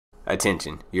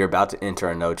Attention, you're about to enter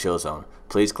a no-chill zone.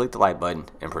 Please click the like button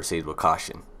and proceed with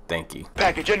caution. Thank you.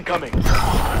 Package incoming.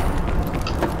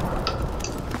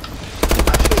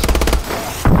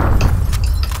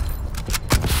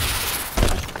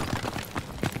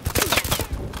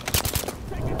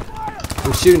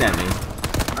 Who's shooting at me?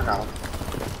 I got him.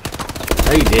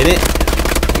 No, you didn't.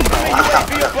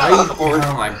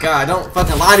 Oh My god, don't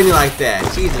fucking lie to me like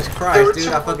that. Jesus Christ, dude,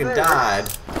 I fucking died.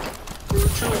 There were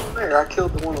two over there. I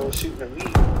killed the one that was shooting at me.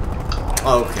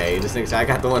 Okay, this thing, I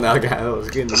got the one that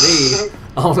was getting to me.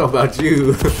 I don't know about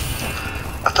you.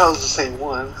 I thought it was the same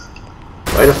one.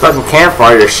 Way to fucking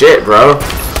campfire your shit, bro.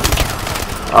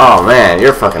 Oh man,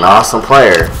 you're a fucking awesome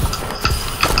player.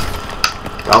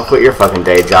 Don't quit your fucking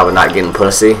day job of not getting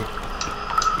pussy.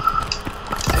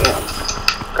 Damn.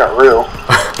 Got real.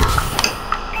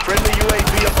 Friendly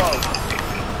UAV above.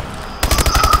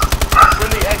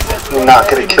 Friendly access. You're not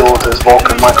gonna kill with this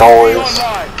Vulcan like always.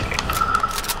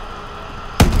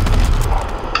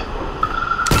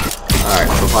 Alright,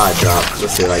 supply drop.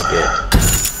 Let's see what I get.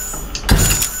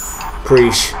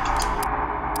 Preach.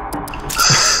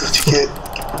 What you get?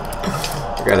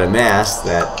 I got a mask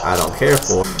that I don't care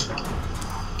for.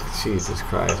 Jesus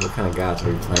Christ, what kind of guys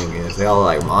are we playing against? They all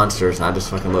like monsters and I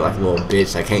just fucking look like a little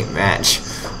bitch I can't match.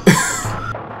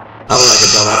 I look like a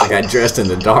dumbass, like I dressed in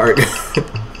the dark.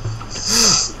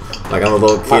 Like I'm a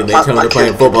little kid, they tell me they're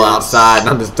playing football outside and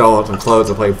I'm just throwing some clothes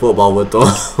to play football with them.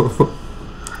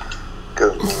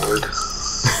 Good lord.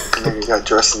 Nigga got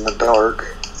dressed in the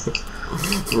dark.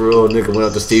 For real, nigga went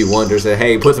up to Steve Wonder and said,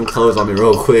 hey, put some clothes on me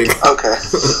real quick. Okay,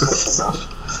 that's enough.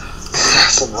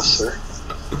 That's enough, sir.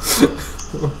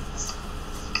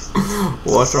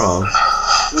 What's wrong?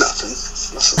 Nothing.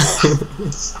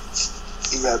 That's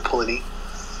enough. You had plenty.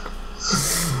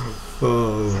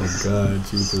 Oh my god,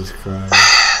 Jesus Christ.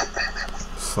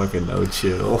 Fucking no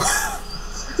chill.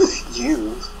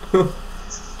 You.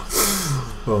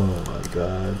 Oh my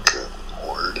god. Good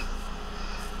lord.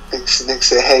 Nick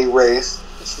said, hey Ray,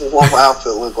 what my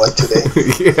outfit look like today?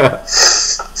 Yeah.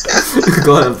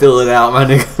 Go ahead and fill it out, my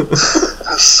nigga.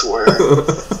 I swear.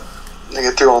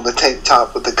 Nigga threw on the tank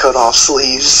top with the cut off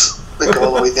sleeves that go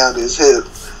all the way down to his hip.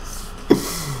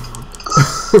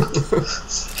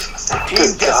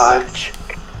 Good God.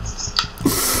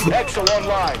 Excel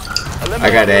online. I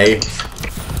got A.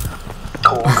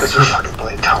 Cool, because you're fucking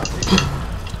playing television.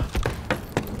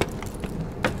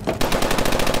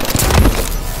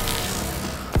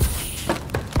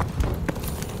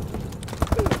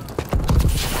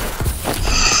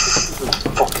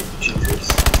 Fucking Jesus.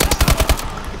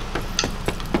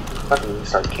 Fucking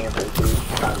start camping too.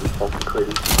 Trying to be fucking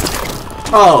pretty.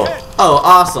 Oh,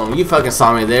 awesome. You fucking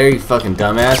saw me there, you fucking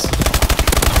dumbass.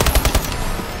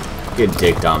 Get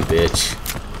dicked on, bitch.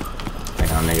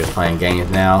 Think I'm niggas playing games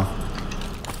now.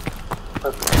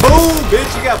 Boom,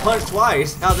 bitch, you got punched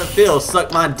twice. How's it feel?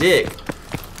 Suck my dick.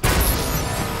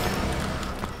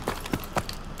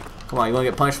 Come on, you wanna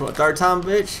get punched for a third time,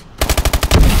 bitch?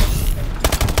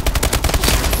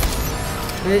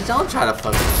 Bitch, don't try to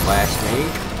fucking flash me.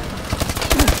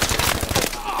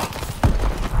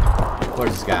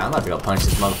 Where's this guy? I'm about to go punch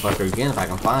this motherfucker again if I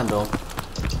can find him.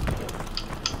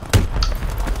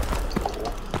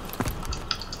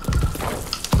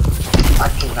 I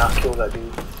cannot kill that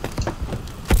dude.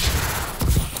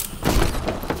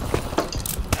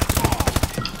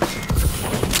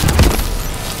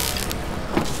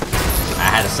 I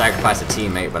had to sacrifice a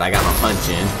teammate, but I got my punch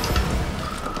in.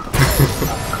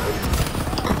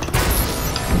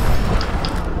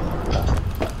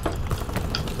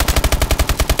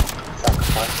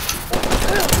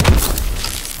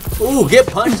 Ooh, get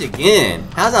punched again.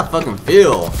 How's that fucking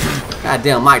feel?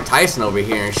 Goddamn Mike Tyson over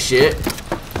here and shit.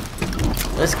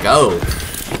 Let's go.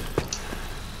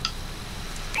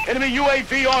 Enemy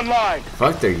UAV online.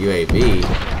 Fuck their UAV.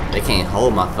 They can't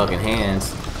hold my fucking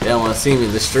hands. They don't want to see me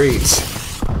in the streets.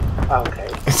 Okay.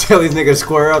 Tell these niggas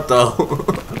square up though.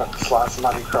 I'm about to slide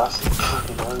somebody across the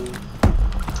fucking room.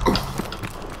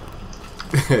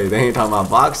 Hey, they ain't talking about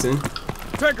boxing.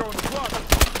 Tango on the clock.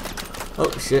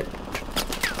 Oh shit.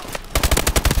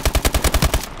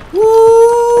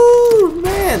 Woo!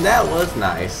 Man, that was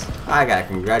nice. I gotta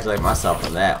congratulate myself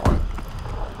on that one.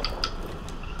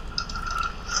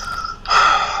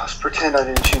 Let's pretend I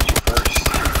didn't shoot you first.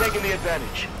 Taking the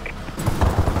advantage.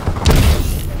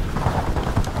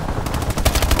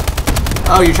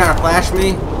 Oh, you're trying to flash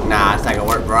me? Nah, it's not gonna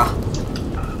work, bro.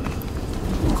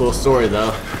 Cool story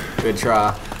though. Good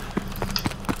try.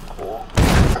 Cool.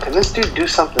 Can this dude do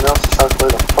something else besides play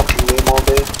the fucking game all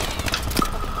day?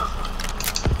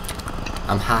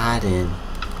 I'm hiding.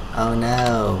 Oh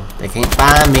no, they can't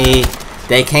find me.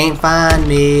 They can't find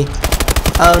me.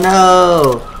 Oh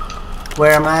no!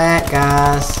 Where am I at,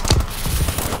 guys?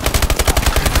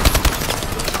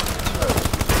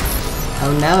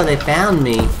 Oh no, they found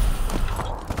me.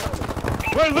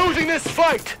 We're losing this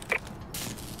fight.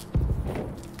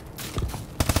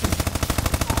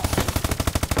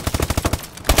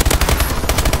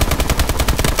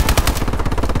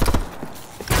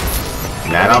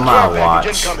 Not on my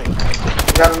watch.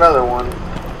 Got another one.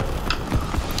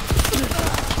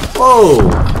 Whoa!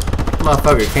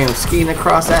 Motherfucker came skiing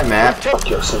across that map. Fuck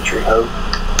your sentry hoe.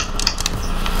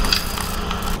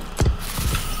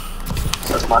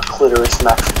 That's my clitoris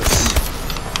maximus.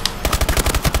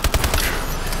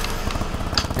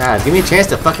 God, give me a chance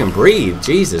to fucking breathe.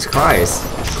 Jesus Christ.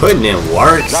 Putting in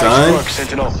work, son. Nice work,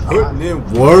 Sentinel. Putting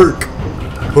in work.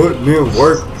 Putting in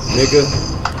work, nigga.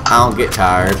 I don't get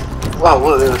tired. Wow,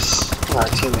 look at this. My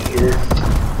teammate here.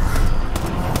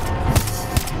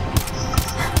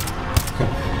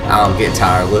 I don't get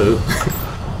tired, Lou.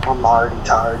 I'm already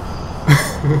tired.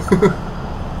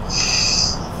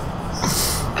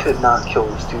 Could not kill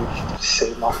this dude. He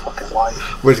saved my fucking life.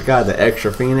 Which guy, the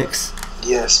extra Phoenix?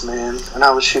 Yes, man. And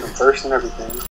I was shooting first and everything.